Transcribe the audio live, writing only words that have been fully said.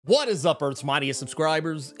What is up, Earth's mightiest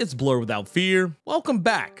subscribers? It's Blerd without fear. Welcome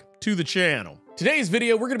back to the channel. Today's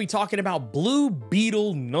video, we're going to be talking about Blue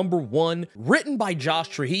Beetle #1, written by Josh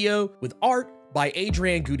Trujillo, with art by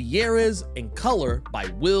Adrian Gutierrez and color by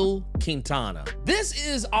Will Quintana. This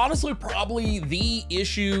is honestly probably the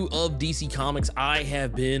issue of DC Comics I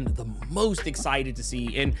have been the most excited to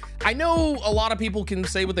see. And I know a lot of people can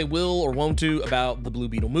say what they will or won't to about the Blue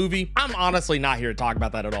Beetle movie. I'm honestly not here to talk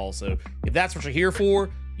about that at all. So if that's what you're here for,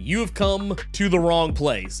 you have come to the wrong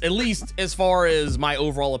place, at least as far as my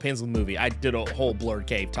overall opinions of the movie. I did a whole Blerd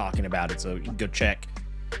cave talking about it, so you can go check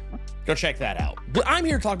that out. What I'm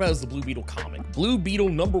here to talk about is the Blue Beetle comic. Blue Beetle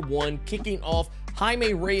 #1, kicking off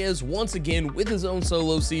Jaime Reyes once again with his own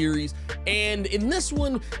solo series. And in this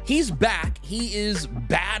one, he's back. He is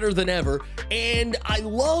badder than ever. And I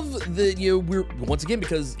love that, we're once again,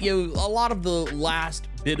 because, a lot of the last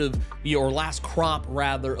bit of, or last crop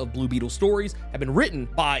rather, of Blue Beetle stories have been written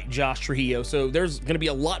by Josh Trujillo. So there's going to be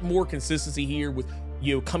a lot more consistency here with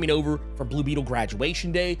coming over from Blue Beetle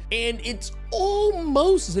Graduation Day, and it's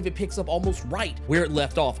almost as if it picks up almost right where it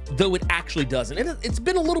left off, though it actually doesn't. And it's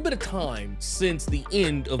been a little bit of time since the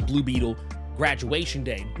end of Blue Beetle Graduation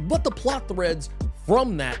Day, but the plot threads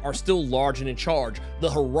from that are still large and in charge. The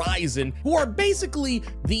Horizon, who are basically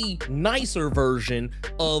the nicer version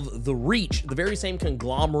of the Reach, the very same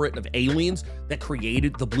conglomerate of aliens that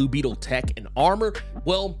created the Blue Beetle tech and armor.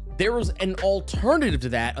 Well, there was an alternative to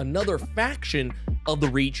that, another faction of the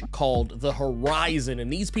Reach called the Horizon,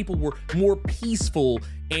 and these people were more peaceful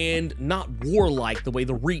and not warlike the way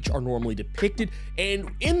the Reach are normally depicted.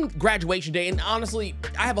 And in Graduation Day, and honestly,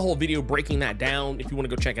 I have a whole video breaking that down. If you want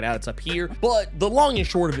to go check it out, it's up here. But the long and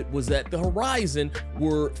short of it was that the Horizon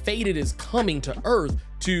were fated as coming to Earth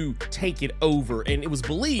to take it over, and it was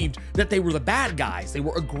believed that they were the bad guys, they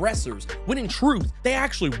were aggressors, when in truth, they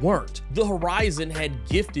actually weren't. The Horizon had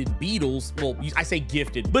gifted beetles, well, I say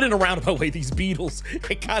gifted, but in a roundabout way, these beetles,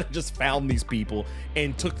 they kind of just found these people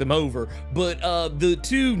and took them over. But the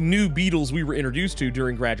two new beetles we were introduced to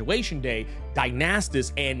during Graduation Day,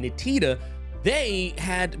 Dynastus and Nitida, they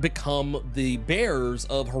had become the bearers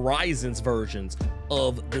of Horizon's versions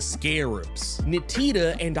of the Scarabs.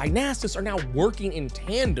 Nitida and Dynastus are now working in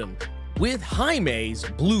tandem with Jaime's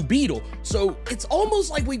Blue Beetle. So it's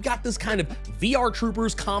almost like we've got this kind of VR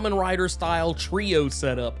Troopers, Kamen Rider style trio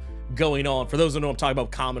setup going on. For those who know, I'm talking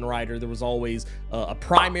about Kamen Rider. There was always a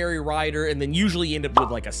primary rider, and then usually you end up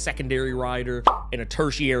with like a secondary rider and a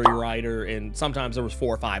tertiary rider, and sometimes there was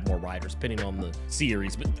 4 or 5 more riders depending on the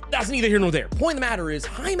series, but that's neither here nor there. Point of the matter is,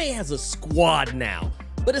 Jaime has a squad now,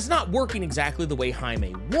 but it's not working exactly the way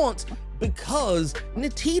Jaime wants, because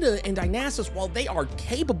Nitida and Dynastus, while they are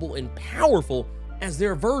capable and powerful as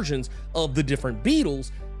their versions of the different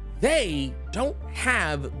Beetles, they don't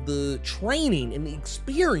have the training and the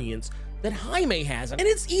experience that Jaime has. And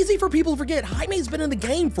it's easy for people to forget, Jaime's been in the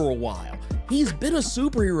game for a while. He's been a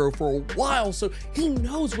superhero for a while, so he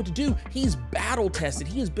knows what to do. He's battle tested.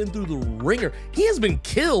 He has been through the ringer. He has been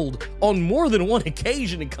killed on more than one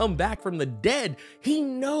occasion and come back from the dead. He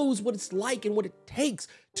knows what it's like and what it takes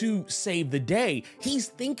to save the day. He's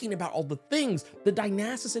thinking about all the things that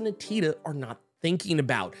Dynastus and Nitida are not thinking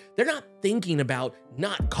about. They're not thinking about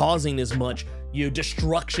not causing as much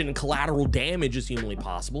destruction and collateral damage as humanly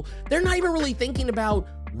possible. They're not even really thinking about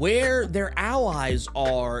where their allies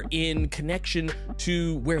are in connection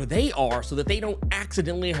to where they are, so that they don't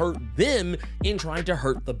accidentally hurt them in trying to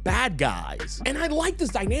hurt the bad guys. And I like this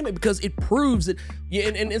dynamic because it proves that,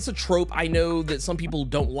 and it's a trope I know that some people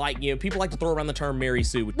don't like. People like to throw around the term Mary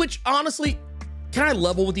Sue, which honestly, can I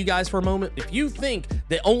level with you guys for a moment? If you think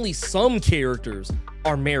that only some characters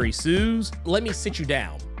are Mary Sues, let me sit you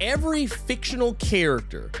down. Every fictional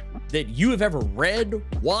character that you have ever read,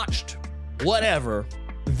 watched, whatever,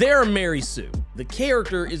 they're a Mary Sue. The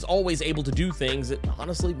character is always able to do things that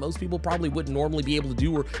honestly most people probably wouldn't normally be able to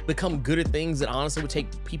do, or become good at things that honestly would take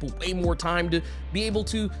people way more time to be able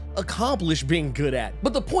to accomplish being good at.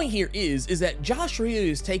 But the point here is that Josh Trujillo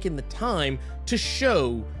has taken the time to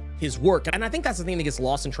show his work. And I think that's the thing that gets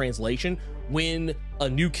lost in translation when a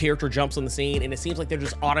new character jumps on the scene and it seems like they're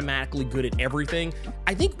just automatically good at everything.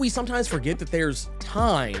 I think we sometimes forget that there's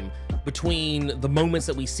time between the moments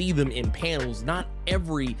that we see them in panels. Not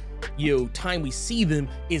every time we see them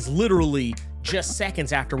is literally just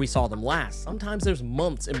seconds after we saw them last. Sometimes there's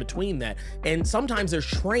months in between that, and sometimes there's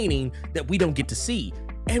training that we don't get to see.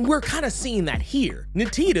 And we're kind of seeing that here.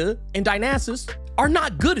 Nitida and Dynastus are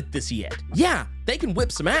not good at this yet. Yeah, they can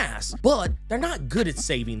whip some ass, but they're not good at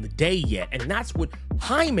saving the day yet. And that's what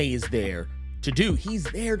Jaime is there to do. He's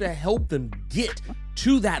there to help them get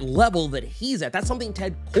to that level that he's at. That's something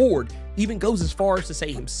Ted Kord even goes as far as to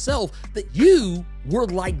say himself, that you were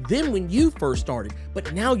like them when you first started,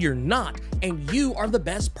 but now you're not, and you are the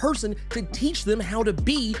best person to teach them how to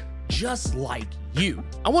be just like you.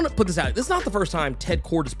 I want to put this out. This is not the first time Ted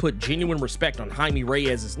Kord has put genuine respect on Jaime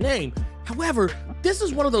Reyes' name. However, this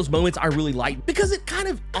is one of those moments I really like because it kind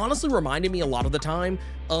of honestly reminded me a lot of the time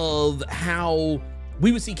of how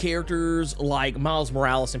we would see characters like Miles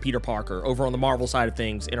Morales and Peter Parker over on the Marvel side of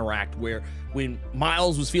things interact, where when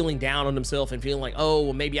Miles was feeling down on himself and feeling like, oh,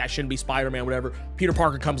 well, maybe I shouldn't be Spider-Man, whatever, Peter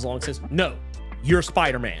Parker comes along and says, no, you're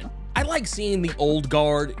Spider-Man. I like seeing the old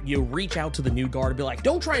guard, reach out to the new guard and be like,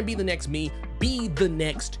 don't try and be the next me, be the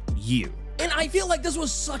next you. And I feel like this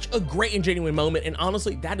was such a great and genuine moment, and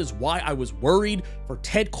honestly, that is why I was worried for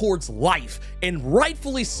Ted Kord's life, and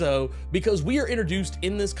rightfully so, because we are introduced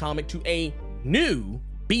in this comic to a new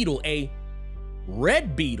beetle, a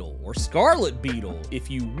Red Beetle or Scarlet Beetle, if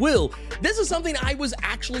you will. This is something I was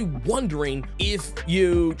actually wondering if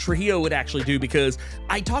Trujillo would actually do, because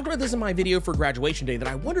I talked about this in my video for graduation day, that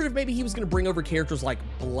I wondered if maybe he was going to bring over characters like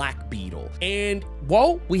Black Beetle. And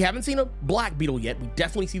while we haven't seen a Black Beetle yet, we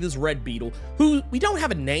definitely see this Red Beetle, who we don't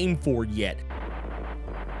have a name for yet.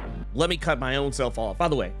 Let me cut my own self off. By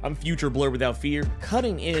the way, I'm future Blerd Without Fear,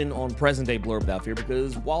 cutting in on present day Blerd Without Fear,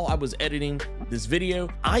 because while I was editing this video,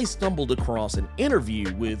 I stumbled across an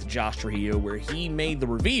interview with Josh Trujillo where he made the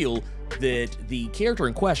reveal that the character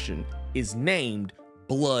in question is named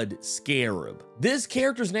Blood Scarab. This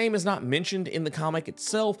character's name is not mentioned in the comic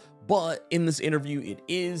itself, but in this interview it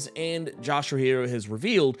is, and Josh Trujillo has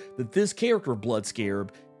revealed that this character, Blood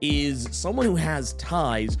Scarab, is someone who has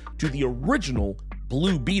ties to the original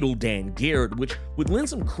Blue Beetle Dan Garrett, which would lend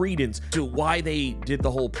some credence to why they did the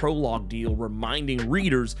whole prologue deal, reminding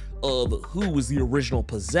readers of who was the original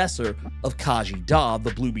possessor of Kaji Da,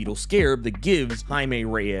 the Blue Beetle Scarab that gives Jaime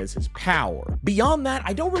Reyes his power. Beyond that,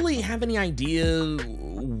 I don't really have any idea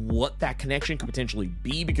what that connection could potentially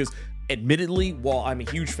be, because admittedly, while I'm a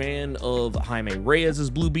huge fan of Jaime Reyes'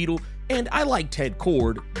 Blue Beetle, and I like Ted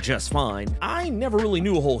Kord just fine, I never really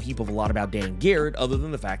knew a whole heap of a lot about Dan Garrett, other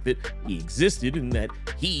than the fact that he existed and that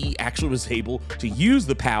he actually was able to use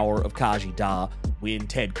the power of Kaji Da when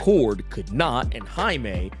Ted Kord could not, and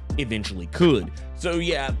Jaime eventually could. So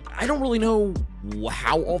yeah, I don't really know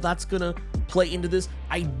how all that's gonna play into this.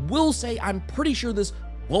 I will say I'm pretty sure this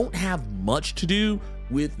won't have much to do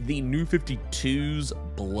with the New 52's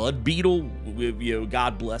Blood Beetle.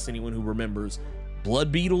 God bless anyone who remembers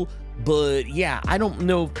Blood Beetle, but yeah, I don't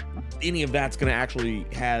know if any of that's gonna actually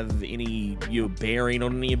have any bearing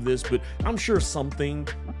on any of this, but I'm sure something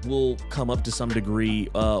will come up to some degree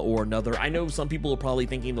or another. I know some people are probably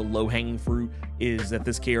thinking the low-hanging fruit is that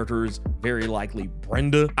this character is very likely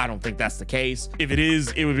Brenda. I don't think that's the case. If it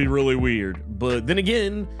is, it would be really weird. But then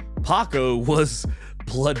again, Paco was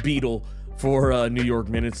Blood Beetle for New York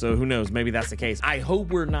Minute, so who knows, maybe that's the case. I hope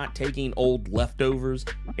we're not taking old leftovers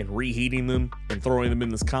and reheating them and throwing them in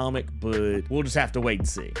this comic, but we'll just have to wait and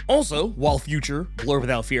see. Also, while future Blerd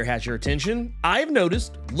Without Fear has your attention, I've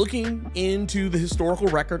noticed, looking into the historical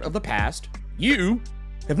record of the past, you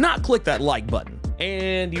have not clicked that like button,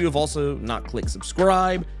 and you have also not clicked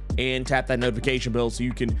subscribe and tap that notification bell so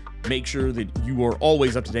you can make sure that you are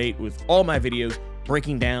always up to date with all my videos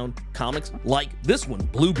breaking down comics like this one,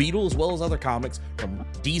 Blue Beetle, as well as other comics from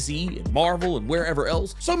DC and Marvel and wherever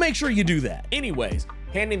else. So make sure you do that. Anyways,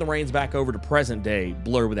 handing the reins back over to present day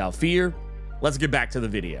Blerd Without Fear, let's get back to the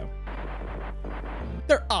video.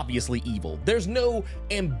 They're obviously evil. There's no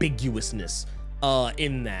ambiguousness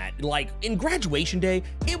in that. Like in Graduation Day,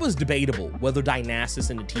 it was debatable whether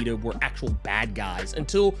Dionysus and Anita were actual bad guys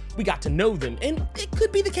until we got to know them, and it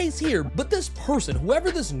could be the case here. But this person,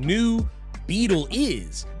 whoever this new Beetle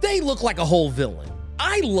is, they look like a whole villain.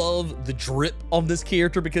 I love the drip of this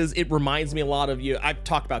character because it reminds me a lot of I've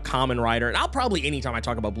talked about Kamen Rider, and I'll probably, anytime I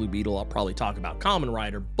talk about Blue Beetle, I'll probably talk about Kamen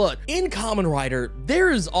Rider. But in Kamen Rider, there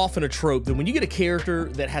is often a trope that when you get a character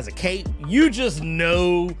that has a cape, you just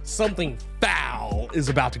know something foul is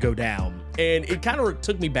about to go down. And it kind of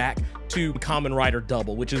took me back to Kamen Rider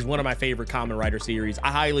Double, which is one of my favorite Kamen Rider series.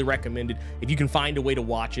 I highly recommend it if you can find a way to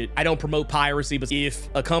watch it. I don't promote piracy, but if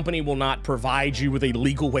a company will not provide you with a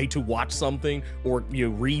legal way to watch something or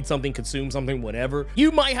read something, consume something, whatever,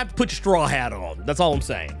 you might have to put your straw hat on. That's all I'm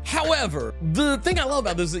saying. However, the thing I love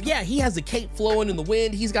about this is, yeah, he has the cape flowing in the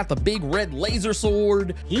wind. He's got the big red laser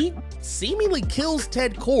sword. He seemingly kills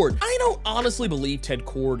Ted Kord. I don't honestly believe Ted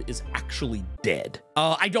Kord is actually dead.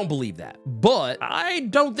 I don't believe that, but I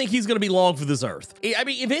don't think he's gonna be long for this earth. I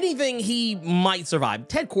mean, if anything, he might survive.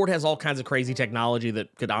 Ted Kord has all kinds of crazy technology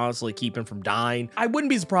that could honestly keep him from dying. I wouldn't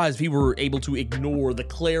be surprised if he were able to ignore the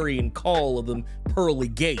clarion call of the pearly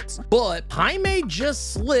gates. But Jaime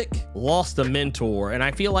just slick lost a mentor, and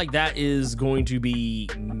I feel like that is going to be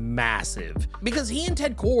massive because he and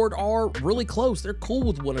Ted Kord are really close. They're cool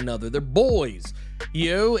with one another. They're boys,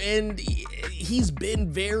 you know, and he's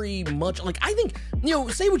been very much like, I think, you know,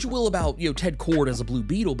 say what you will about, you know, Ted Kord as a Blue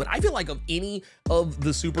Beetle, but I feel like of any of the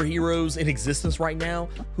superheroes in existence right now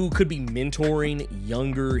who could be mentoring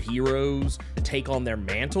younger heroes to take on their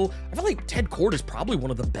mantle, I feel like Ted Kord is probably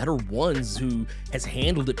one of the better ones who has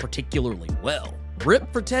handled it particularly well.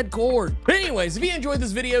 Rip for Ted Kord. Anyways, if you enjoyed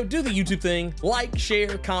this video, do the YouTube thing, like,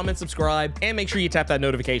 share, comment, subscribe, and make sure you tap that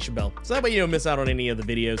notification bell so that way you don't miss out on any of the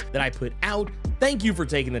videos that I put out. Thank you for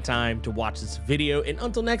taking the time to watch this video, and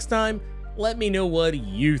until next time, let me know what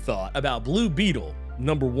you thought about Blue Beetle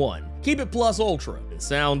 #1. Keep it plus ultra and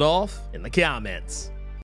sound off in the comments.